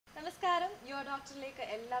ഡോക്ടറിലേക്ക്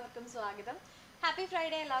എല്ലാവർക്കും സ്വാഗതം. Happy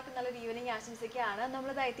Friday. എല്ലാവർക്കും നല്ലൊരു ഈവനിങ് ആശംസിക്കുകയാണ്.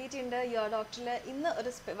 നമ്മളിത് എത്തിയിട്ടുണ്ട് ഡോക്ടറിൽ. ഇന്ന്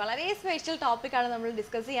ഒരു വളരെ സ്പെഷ്യൽ ടോപ്പിക്കാണ് നമ്മൾ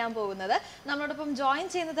ഡിസ്കസ് ചെയ്യാൻ പോകുന്നത്. നമ്മളോടൊപ്പം ജോയിൻ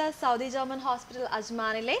ചെയ്യുന്നത് Saudi German hospital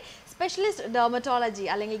അജ്മാനിലെ specialist dermatology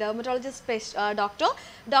അല്ലെങ്കിൽ ഡെർമറ്റോളജിസ്റ്റ്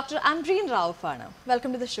ഡോക്ടർ Ambreen Rauf ആണ്. Welcome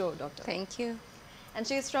to the show doctor. Thank you. And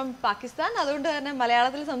she is from Pakistan. അതുകൊണ്ട് തന്നെ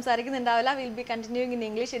മലയാളത്തിൽ സംസാരിക്കുന്നുണ്ടാവില്ല. Will be continuing in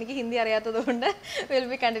English. എനിക്ക് Hindi അറിയാത്തതുകൊണ്ട് will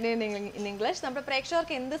be continuing in English. നമ്മുടെ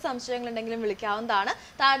പ്രേക്ഷകർക്ക് എന്ത് സംശയങ്ങളുണ്ടെങ്കിലും വിളിക്കാവുന്നതാണ്.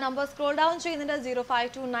 താഴെ നമ്പർ സ്ക്രോൾ ഡൗൺ ചെയ്യുന്നുണ്ട്.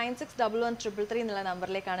 0529611333 എന്നുള്ള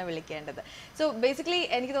നമ്പറിലേക്കാണ് വിളിക്കേണ്ടത്. സോ ബേസിക്കലി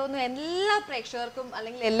എനിക്ക് തോന്നുന്നു എല്ലാ പ്രേക്ഷകർക്കും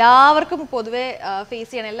അല്ലെങ്കിൽ എല്ലാവർക്കും പൊതുവെ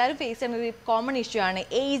എല്ലാവരും ഫേസ് ചെയ്യുന്ന ഒരു കോമൺ ഇഷ്യൂ ആണ്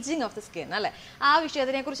ഏജിങ് ഓഫ് ദ സ്കിൻ അല്ലേ. ആ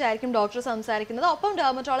വിഷയത്തിനെ കുറിച്ചായിരിക്കും ഡോക്ടർ സംസാരിക്കുന്നത്. ഒപ്പം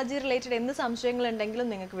ഡെർമറ്റോളജി റിലേറ്റഡ് എന്ത് സംശയങ്ങളുണ്ടെങ്കിലും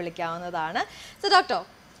നിങ്ങൾക്ക് വിളിക്കാവുന്നതാണ്. So doctor,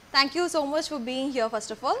 thank you so much for being here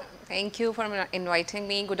first of all. Thank you for inviting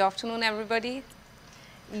me. Good afternoon everybody.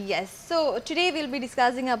 Yes, so today we'll be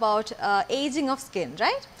discussing about aging of skin,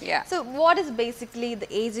 right? Yeah. So what is basically the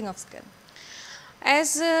aging of skin? As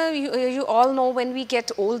you all know, when we get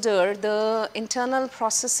older, the internal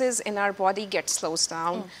processes in our body get slows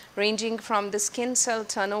down, ranging from the skin cell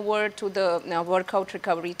turnover to the workout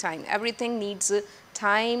recovery time. Everything needs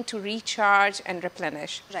time to recharge and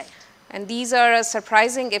replenish. Right. And these are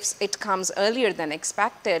surprising if it comes earlier than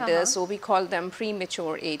expected, so we call them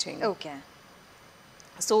premature aging. Okay.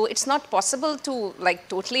 So it's not possible to like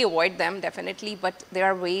totally avoid them, definitely, but there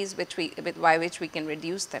are ways by which we can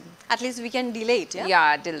reduce them. At least we can delay it, yeah? Yeah,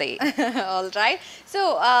 delay. All right. So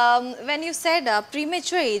when you said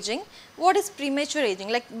premature aging, what is premature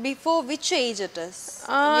aging? Like before which age it is?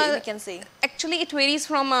 We can say. Actually, it varies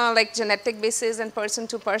from like genetic basis and person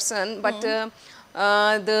to person, but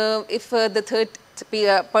if the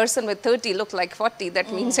person with 30 look like 40, that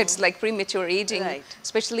means it's like premature aging, right.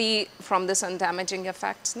 Especially from the sun damaging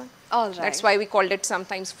effects. No? All right. That's why we called it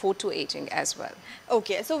sometimes photo aging as well.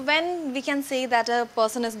 Okay, so when we can say that a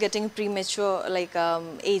person is getting premature like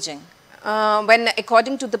aging? When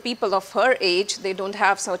according to the people of her age, they don't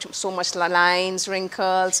have so much lines,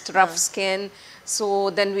 wrinkles, rough skin, so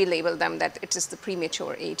then we label them that it is the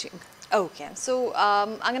premature aging. Okay, so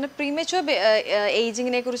അങ്ങനെ premature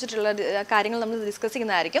ഏജിങ്ങിനെ കുറിച്ചിട്ടുള്ള കാര്യങ്ങൾ നമ്മൾ discuss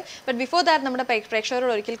ചെയ്യുന്നതായിരിക്കും. But before that നമ്മുടെ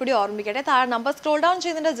പ്രേക്ഷകരോട് ഒരിക്കൽ കൂടി ഓർമ്മിക്കട്ടെ, താഴെ നമ്പർ സ്ക്രോൾ ഡൗൺ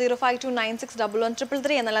ചെയ്യുന്നുണ്ട്.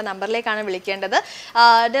 0529611333 എന്നുള്ള നമ്പറിലേക്കാണ് വിളിക്കേണ്ടത്.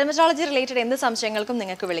 ഡെർമറ്റോളജി റിലേറ്റഡ് എന്ത് സംശയങ്ങൾക്കും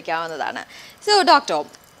നിങ്ങൾക്ക് വിളിക്കാവുന്നതാണ്. So doctor,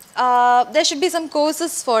 there should be some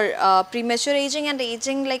courses for premature aging and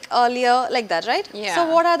aging like earlier, like that, right? Yeah. So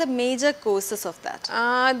what are the major causes of that?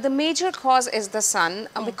 The major cause is the sun,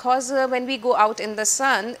 because when we go out in the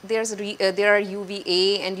sun, there are UVA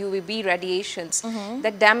and UVB radiations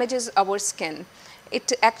that damages our skin. It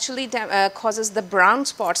actually causes the brown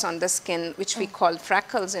spots on the skin, which we call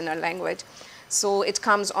freckles in our language. So it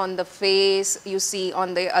comes on the face, you see on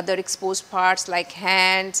the other exposed parts like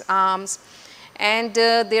hands, arms. And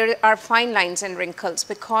there are fine lines and wrinkles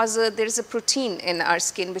because there is a protein in our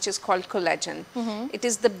skin which is called collagen. It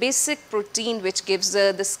is the basic protein which gives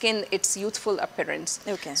the skin its youthful appearance.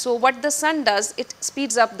 Okay. So what the sun does, it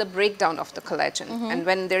speeds up the breakdown of the collagen. And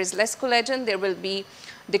when there is less collagen, there will be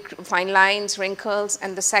fine lines, wrinkles,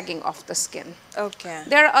 and the sagging of the skin. Okay.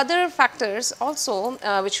 There are other factors also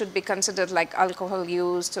which should be considered, like alcohol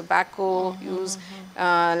use, tobacco use,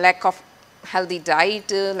 lack of healthy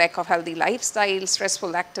diet, lack of healthy lifestyle,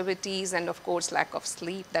 stressful activities, and of course lack of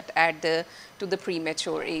sleep that add to the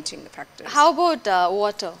premature aging factors. How about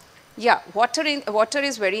water? Yeah, water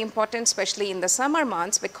is very important, especially in the summer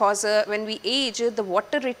months, because when we age, the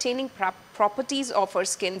water retaining properties of our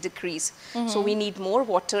skin decrease. So we need more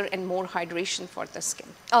water and more hydration for the skin.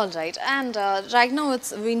 All right, and right now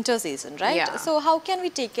it's winter season, right? Yeah. So how can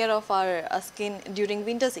we take care of our skin during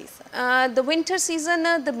winter season? The winter season,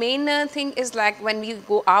 the main thing is like when you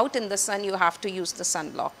go out in the sun, you have to use the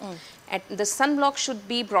sunblock. And the sunblock should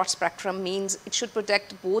be broad spectrum, means it should protect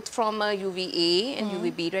both from UVA and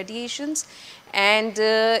UVB radiations, and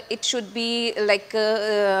it should be like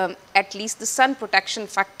at least the sun protection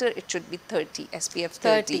factor, it should be 30, SPF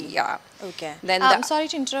 30. Yeah. Okay. Then I'm sorry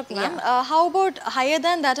to interrupt, ma'am. How about higher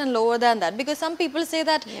than that and lower than that? Because some people say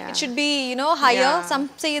that it should be, higher. Yeah. Some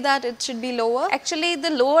say that it should be lower. Actually,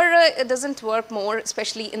 the lower it doesn't work more,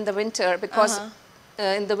 especially in the winter, because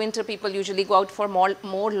in the winter people usually go out for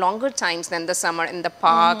more longer times than the summer in the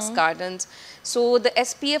parks, gardens. So the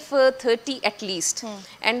SPF 30 at least,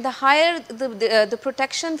 and the higher the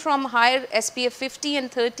protection from higher SPF 50 and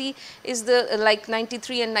 30 is the like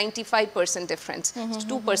 93 and 95% difference,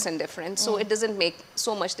 2% difference. So it doesn't make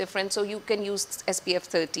so much difference. So you can use SPF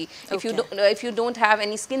 30 if you don't have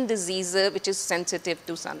any skin disease which is sensitive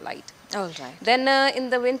to sunlight. All right. Then in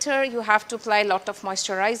the winter, you have to apply a lot of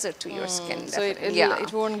moisturizer to your skin. So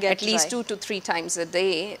it won't get at least dry. 2 to 3 times a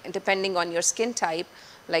day, depending on your skin type,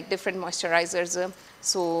 like different moisturizers.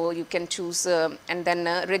 So you can choose, and then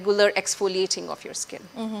regular exfoliating of your skin.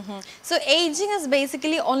 So aging is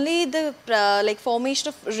basically only the like formation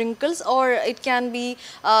of wrinkles, or it can be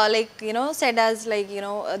like, you know, said as like, you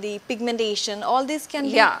know, the pigmentation. All this can be.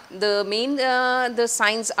 Yeah, the main the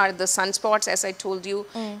signs are the sunspots, as I told you,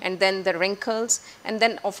 and then the wrinkles, and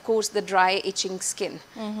then of course the dry itching skin.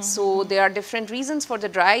 So there are different reasons for the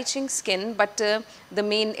dry itching skin, but the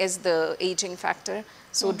main is the aging factor.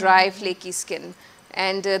 So dry flaky skin.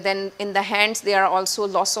 And then in the hands, there are also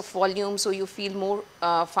loss of volume, so you feel more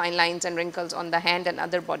fine lines and wrinkles on the hand and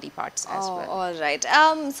other body parts as well. All right.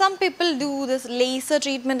 Some people do this laser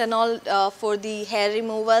treatment and all for the hair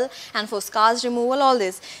removal and for scars removal, all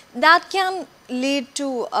this. That can lead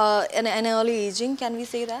to an early aging, can we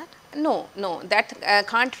say that? No, that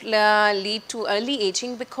can't lead to early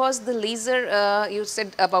aging, because the laser, you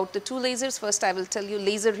said about the 2 lasers, first I will tell you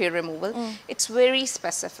laser hair removal, it's very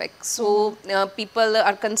specific. So people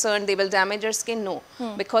are concerned they will damage our skin. No,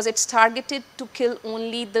 because it's targeted to kill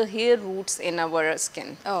only the hair roots in our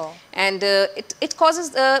skin. Oh. And it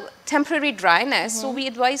causes temporary dryness. So we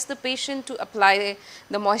advise the patient to apply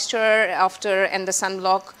the moisture after and the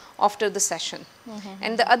sunblock after the session.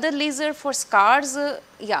 And the other laser for scars,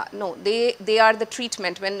 they are the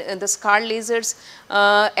treatment when the scar lasers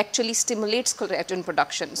actually stimulates collagen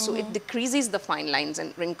production. So it decreases the fine lines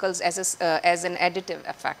and wrinkles as an additive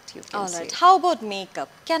effect, you can say. All right. How about makeup?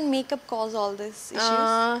 Can makeup cause all these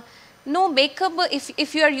issues? No, makeup,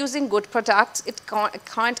 if you are using good products, it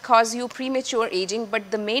can't cause you premature aging, but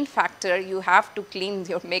the main factor, you have to clean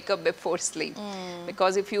your makeup before sleep.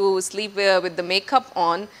 Because if you sleep with the makeup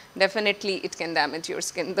on, definitely it can damage your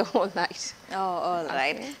skin the whole night. Oh, all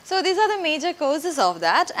right. So these are the major causes of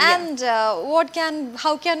that. And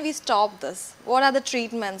how can we stop this? What are the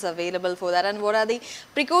treatments available for that, and what are the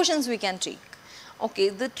precautions we can take? Okay,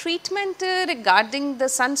 the treatment regarding the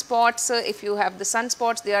sunspots, if you have the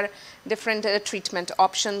sunspots, there are different treatment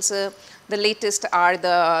options. The latest are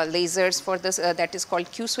the lasers for this, that is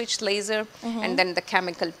called Q-switch laser, and then the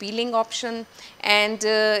chemical peeling option. And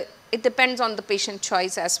it depends on the patient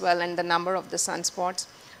choice as well and the number of the sunspots.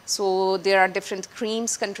 So there are different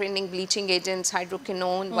creams containing bleaching agents,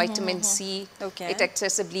 hydroquinone, vitamin C. Okay. It acts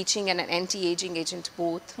as a bleaching and an anti-aging agent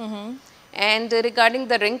both. And regarding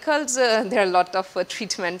the wrinkles, there are a lot of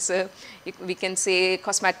treatments. We can say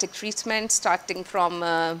cosmetic treatments, starting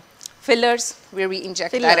from fillers, where we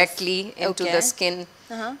inject directly into the skin.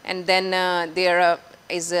 And then there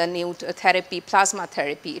is a new therapy, plasma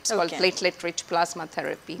therapy. It's called platelet-rich plasma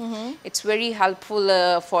therapy. It's very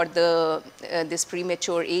helpful for this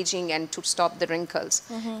premature aging and to stop the wrinkles,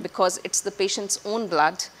 because it's the patient's own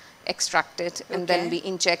blood extracted, and then we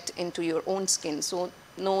inject into your own skin. So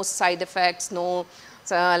no side effects, no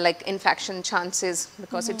like infection chances,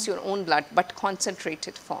 because it's your own blood, but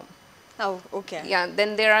concentrated form. Oh, okay. Yeah,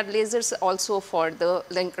 then there are lasers also for the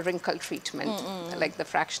wrinkle treatment, like the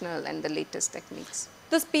fractional and the latest techniques.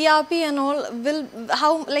 This PRP and all will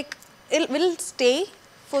will it stay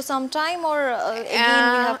for some time, or again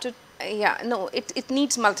we have to? Yeah, no, it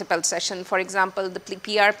needs multiple sessions. For example, the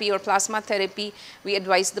PRP or plasma therapy, we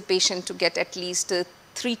advise the patient to get at least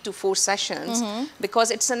 3 to 4 sessions,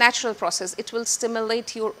 because it's a natural process. It will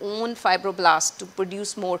stimulate your own fibroblasts to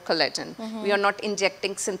produce more collagen. We are not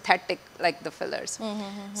injecting synthetic like the fillers.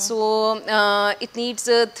 So it needs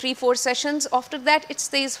 3-4 sessions. After that, it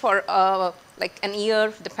stays for like an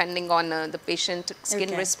year, depending on the patient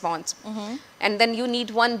skin response. And then you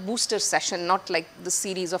need 1 booster session, not like the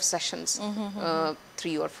series of sessions,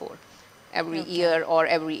 3 or 4. Every year or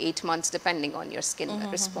every 8 months, depending on your skin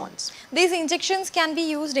response. These injections can be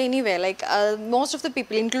used anywhere. Like most of the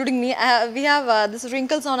people, including me, we have these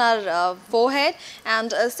wrinkles on our forehead,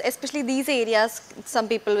 and especially these areas, some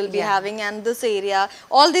people will be having, and this area,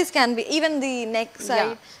 all these can be, even the neck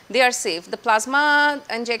side. They are safe. The plasma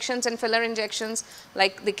injections and filler injections,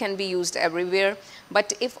 like they can be used everywhere.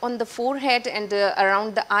 But if on the forehead and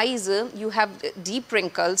around the eyes, you have deep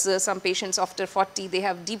wrinkles, some patients after 40, they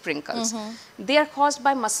have deep wrinkles. They are caused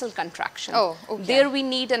by muscle contraction. Oh, okay. There we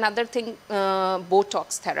need another thing,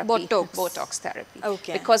 Botox therapy. Botox therapy.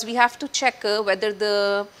 Okay. Because we have to check whether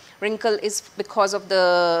the wrinkle is because of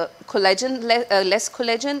the collagen, less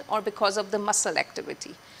collagen, or because of the muscle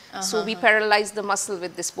activity. So we paralyze the muscle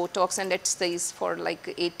with this Botox, and it stays for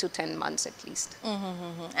like 8 to 10 months at least.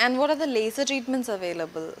 And what are the laser treatments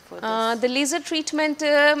available for this? The laser treatment,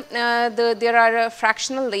 there are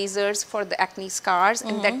fractional lasers for the acne scars,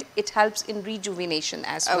 and that it helps in rejuvenation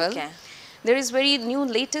as well. Okay. There is very new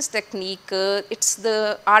latest technique. It's the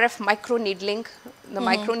RF micro needling, the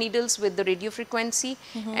micro needles with the radio frequency,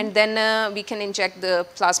 and then we can inject the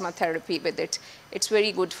plasma therapy with it. It's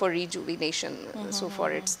very good for rejuvenation. So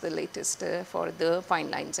far, it's the latest for the fine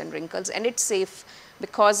lines and wrinkles, and it's safe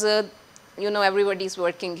because you know, everybody's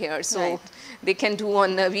working here, so they can do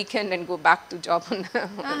on a weekend and go back to job on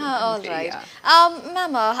All right. yeah.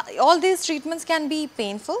 Ma'am, all these treatments can be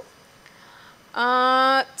painful?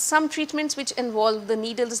 Some treatments which involve the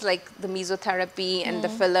needles, like the mesotherapy and the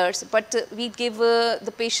fillers, but we give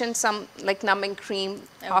the patient some like numbing cream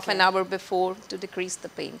half an hour before to decrease the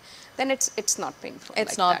pain. Then it's not painful.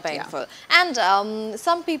 It's like not that, painful. And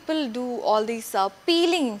some people do all these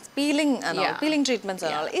peeling and all, peeling treatments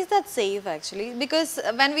and all. Is that safe actually? Because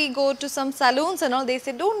when we go to some salons and all, they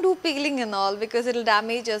say don't do peeling and all because it'll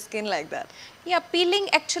damage your skin like that. Yeah, peeling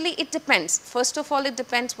actually it depends. First of all, it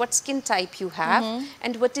depends what skin type you have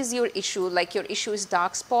and what is your issue. Like your issue is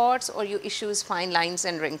dark spots or your issue is fine lines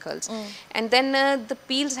and wrinkles. And then the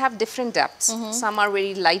peels have different depths. Some are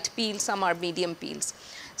very light peels, some are medium peels.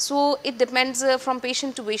 So it depends from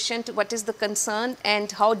patient to patient what is the concern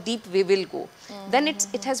and how deep we will go. Then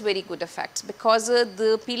it has very good effects because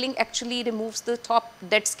the peeling actually removes the top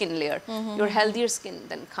dead skin layer. Your healthier skin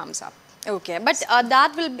then comes up. Okay, but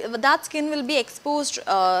that skin will be exposed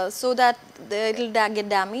so that it will get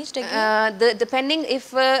damaged again? Depending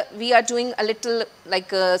if we are doing a little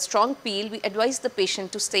like a strong peel, we advise the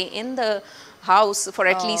patient to stay in the house for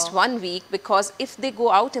at least 1 week, because if they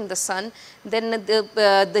go out in the sun, then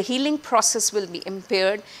the healing process will be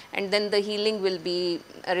impaired, and then the healing will be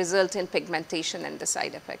a result in pigmentation and the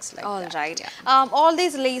side effects like that. All right. All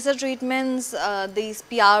these laser treatments, these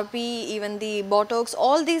PRP, even the Botox,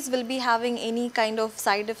 all these will be having any kind of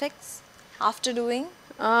side effects after doing?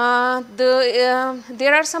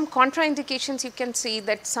 There are some contraindications you can see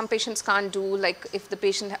that some patients can't do, like if the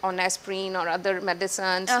patient on aspirin or other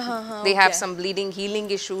medicines, they have some bleeding,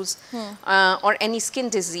 healing issues or any skin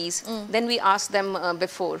disease, then we ask them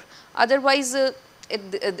before. Otherwise, the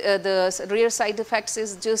rare side effects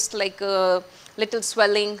is just like a little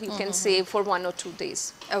swelling, you can say, for 1 or 2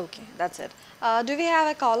 days. Okay, that's it. Do we have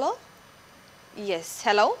a caller? Yes.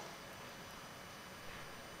 Hello?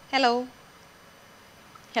 Hello?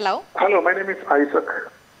 Hello? Hello, my name is Isaac.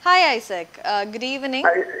 Hi, Isaac. Good evening.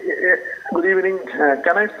 Good evening.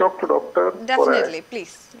 Can I talk to doctor? Definitely,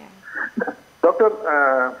 please. Doctor,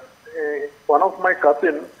 one of my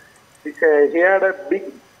cousins, he had a big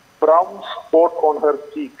brown spot on her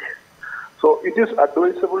cheek. So it is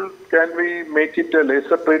advisable, can we make it a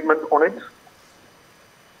laser treatment on it?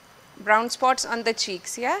 Brown spots on the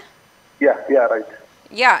cheeks, yeah? Yeah, right.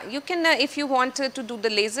 Yeah, you can, if you want to do the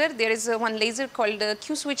laser, there is one laser called the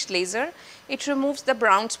Q-switch laser. It removes the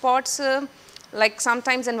brown spots like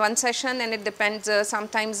sometimes in one session, and it depends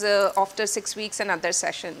sometimes after 6 weeks another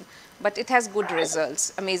session. But it has good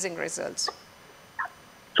results, amazing results.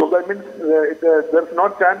 So that means there's no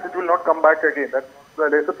chance it will not come back again. That the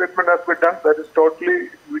laser treatment has been done, that is totally,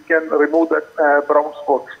 we can remove that brown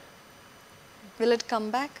spot. Will it come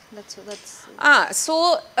back?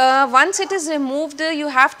 So once it is removed, you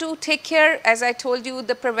have to take care, as I told you,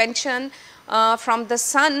 the prevention from the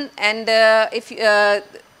sun, and if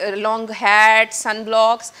long hair,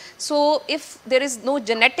 sunblocks. So if there is no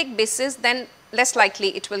genetic basis, then less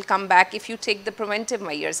likely it will come back if you take the preventive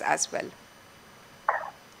measures as well.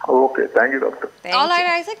 Okay, thank you, doctor. All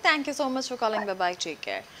right, Isaac, thank you so much for calling. Bye-bye, take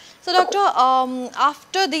care. So, doctor,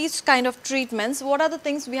 after these kind of treatments, what are the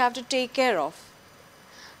things we have to take care of?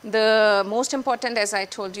 The most important, as I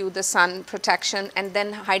told you, the sun protection, and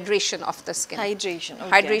then hydration of the skin. Hydration, okay.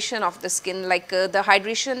 Hydration of the skin, like the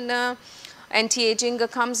hydration anti-aging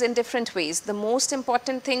comes in different ways. The most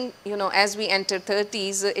important thing, you know, as we enter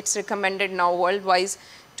 30s, it's recommended now worldwide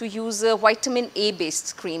to use a vitamin A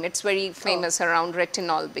based cream. It's very famous around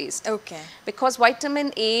retinol based. Okay. Because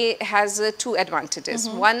vitamin A has 2 advantages.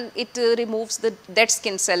 One, it removes the dead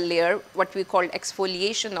skin cell layer, what we call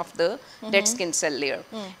exfoliation of the dead skin cell layer,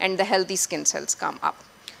 and the healthy skin cells come up.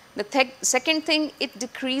 The second thing, it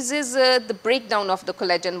decreases the breakdown of the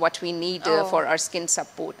collagen, what we need for our skin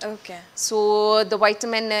support. Okay. So the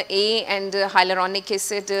vitamin A and hyaluronic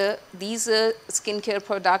acid, these skincare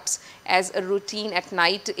products as a routine at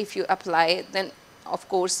night, if you apply, then of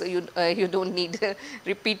course you don't need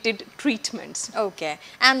repeated treatments. Okay.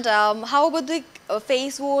 And how about the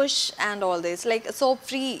face wash and all this, like soap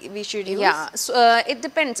free we should use? Yeah, so it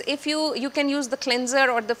depends. If you can use the cleanser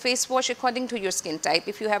or the face wash according to your skin type.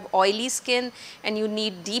 If you have oily skin and you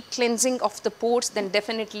need deep cleansing of the pores, then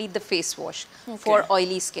definitely the face wash for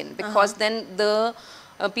oily skin, because then the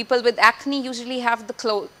people with acne usually have the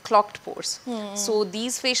clogged pores. So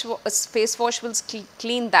these face wash will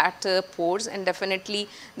clean that pores, and definitely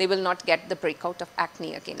they will not get the breakout of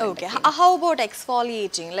acne again. Okay. How about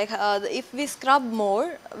exfoliating? Like if we scrub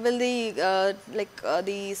more, will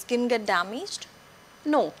the skin get damaged?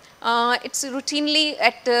 No, it's routinely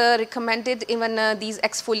recommended. Even these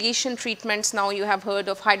exfoliation treatments, now you have heard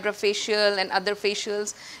of hydrofacial and other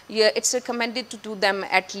facials. Yeah, it's recommended to do them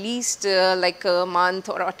at least like a month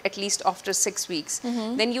or at least after 6 weeks.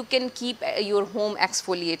 Then you can keep your home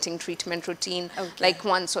exfoliating treatment routine like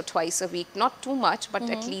once or twice a week. Not too much, but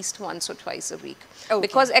at least once or twice a week.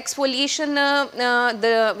 Because exfoliation,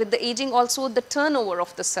 with the aging also, the turnover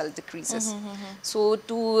of the cell decreases. So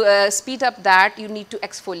to speed up that, you need to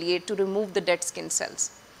exfoliate to remove the dead skin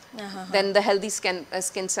cells. Then the healthy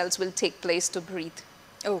skin cells will take place to breathe.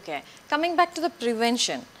 Okay. Coming back to the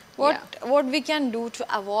prevention, what we can do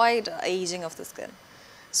to avoid aging of the skin?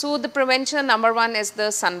 So the prevention, number one is the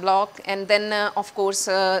sunblock, and then of course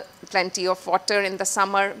plenty of water in the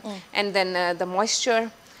summer, and then the moisture,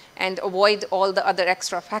 and avoid all the other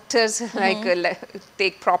extra factors like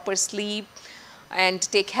take proper sleep and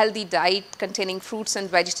take healthy diet containing fruits and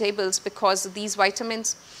vegetables, because these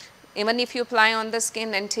vitamins, even if you apply on the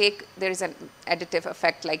skin and take, there is an additive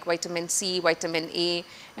effect like vitamin C, vitamin A,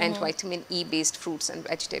 and vitamin E based fruits and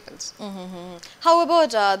vegetables. How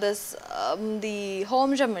about the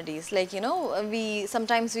home remedies? Like, you know,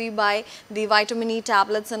 sometimes we buy the vitamin E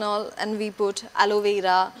tablets and all, and we put aloe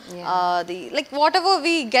vera, like whatever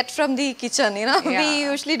we get from the kitchen, you know, we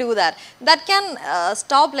usually do that. That can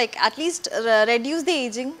stop, like at least reduce the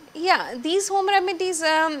aging. Yeah, these home remedies,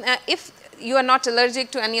 if you are not allergic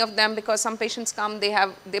to any of them, because some patients come,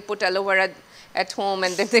 they put aloe vera at home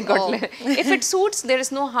and then they got if it suits, there is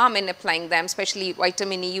no harm in applying them, especially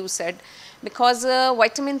vitamin E, you said, because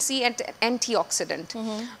vitamin C and antioxidant.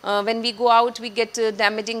 When we go out, we get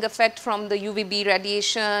damaging effect from the UVB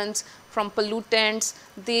radiations, from pollutants.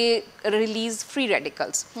 They release free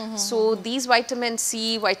radicals. So these vitamin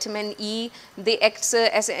C, vitamin E, they act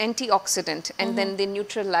as an antioxidant, and then they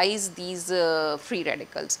neutralize these free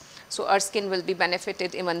radicals. So our skin will be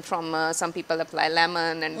benefited even from some people apply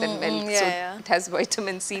lemon and then milk, so it has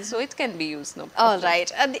vitamin C, so it can be used. No problem. All right.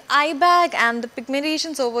 The eye bag and the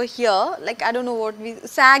pigmentations over here, like I don't know what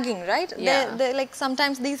sagging, right? They like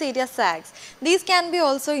sometimes these areas sags. These can be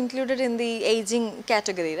also included in the aging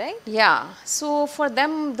category, right? Yeah. So for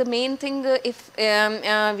them, the main thing, if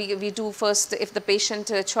we do first, if the patient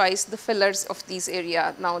choice the fillers of these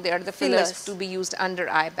area, now they are the fillers to be used under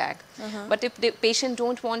eye bag. But if the patient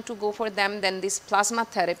don't want to go for them, then this plasma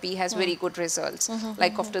therapy has very good results.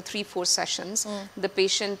 Like after 3-4 sessions, the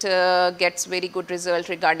patient gets very good result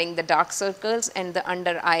regarding the dark circles and the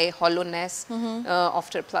under eye hollowness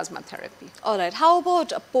after plasma therapy. All right. How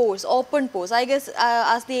about pores, open pores? I guess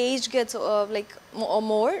as the age gets like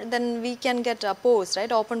more, then we can get pores,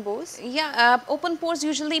 right? Open pores. Yeah, open pores,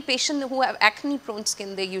 usually patients who have acne prone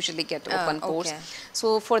skin, they usually get open pores.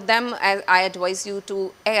 So for them, I advise you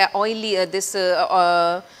to oily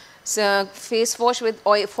face wash with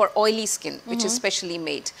oil for oily skin, which is specially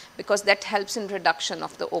made, because that helps in reduction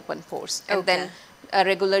of the open pores. And then a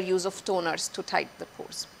regular use of toners to tighten the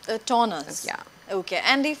pores. Toners? Yeah. Okay.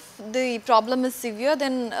 And if the problem is severe,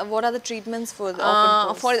 then what are the treatments for the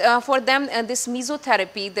open pores? For them, this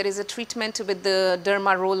mesotherapy, there is a treatment with the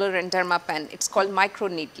derma roller and derma pen. It's called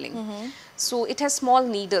microneedling. So it has small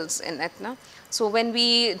needles in it. No? So when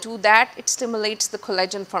we do that, it stimulates the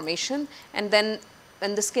collagen formation, and then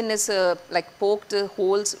when the skin is like poked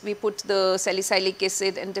holes, we put the salicylic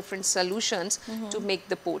acid and different solutions to make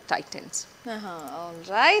the pore tightens.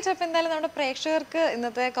 Right. അപ്പോൾ എന്തായാലും നമ്മുടെ പ്രേക്ഷകർക്ക്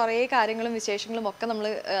ഇന്നത്തെ കുറേ കാര്യങ്ങളും വിശേഷങ്ങളും ഒക്കെ നമ്മൾ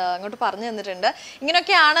അങ്ങോട്ട് പറഞ്ഞു തന്നിട്ടുണ്ട്.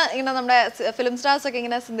 ഇങ്ങനെയൊക്കെയാണ് നമ്മുടെ ഫിലിം സ്റ്റാർസ് ഒക്കെ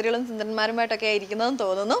ഇങ്ങനെ സുന്ദരികളും സുന്ദരന്മാരുമായിട്ടൊക്കെ ഇരിക്കുന്നതെന്ന്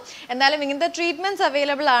തോന്നുന്നു. എന്തായാലും ഇങ്ങനത്തെ ട്രീറ്റ്മെന്റ്സ്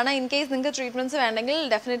അവൈലബിൾ ആണ്. ഇൻ കേസ് നിങ്ങൾക്ക് ട്രീറ്റ്മെന്റ്സ് വേണ്ടെങ്കിൽ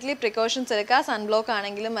ഡെഫിനറ്റ്ലി പ്രിക്കോഷൻസ് എടുക്കുക. സൺബ്ലോക്ക്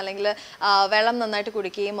ആണെങ്കിലും അല്ലെങ്കിൽ വെള്ളം നന്നായിട്ട്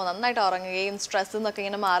കുടിക്കുകയും നന്നായിട്ട് ഉറങ്ങുകയും സ്ട്രെസ്സിൽ നിന്നൊക്കെ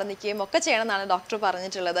ഇങ്ങനെ മാറി നിൽക്കുകയും ഒക്കെ ചെയ്യണമെന്നാണ് ഡോക്ടർ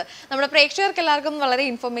പറഞ്ഞിട്ടുള്ളത്. നമ്മുടെ പ്രേക്ഷകർക്ക് എല്ലാവർക്കും വളരെ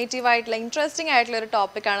ഇൻഫോർമേറ്റീവ് ആയിട്ടുള്ള ഇൻട്രസ്റ്റിംഗ് ആയിട്ടുള്ള ഒരു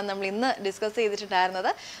ടോപ്പിക്കാണ് നമ്മൾ ഇന്ന് ഡിസ്കസ്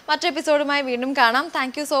ചെയ്തിട്ടുണ്ടായിരുന്നത്. മറ്റു എപ്പിസോഡുമായി വീണ്ടും കാണാം.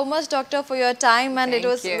 Thank you so much, Doctor, for your time, and it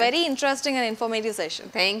was very interesting and informative session.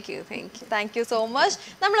 Thank you. Thank you so much.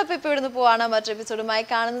 നമ്മളപ്പോൾ ഇപ്പോൾ ഇവിടുന്ന് പോവാണ്. മറ്റു എപ്പിസോഡുമായി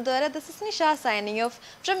കാണുന്നത് വരെ this is Nisha signing off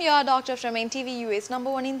from your doctor from NTV UA's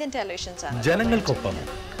 #1 Indian television channel. ജനങ്ങൾക്കൊപ്പം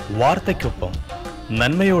വാർത്തയ്ക്കൊപ്പം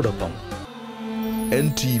നന്മയോടൊപ്പം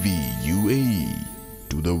NTV UAE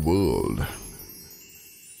to the world.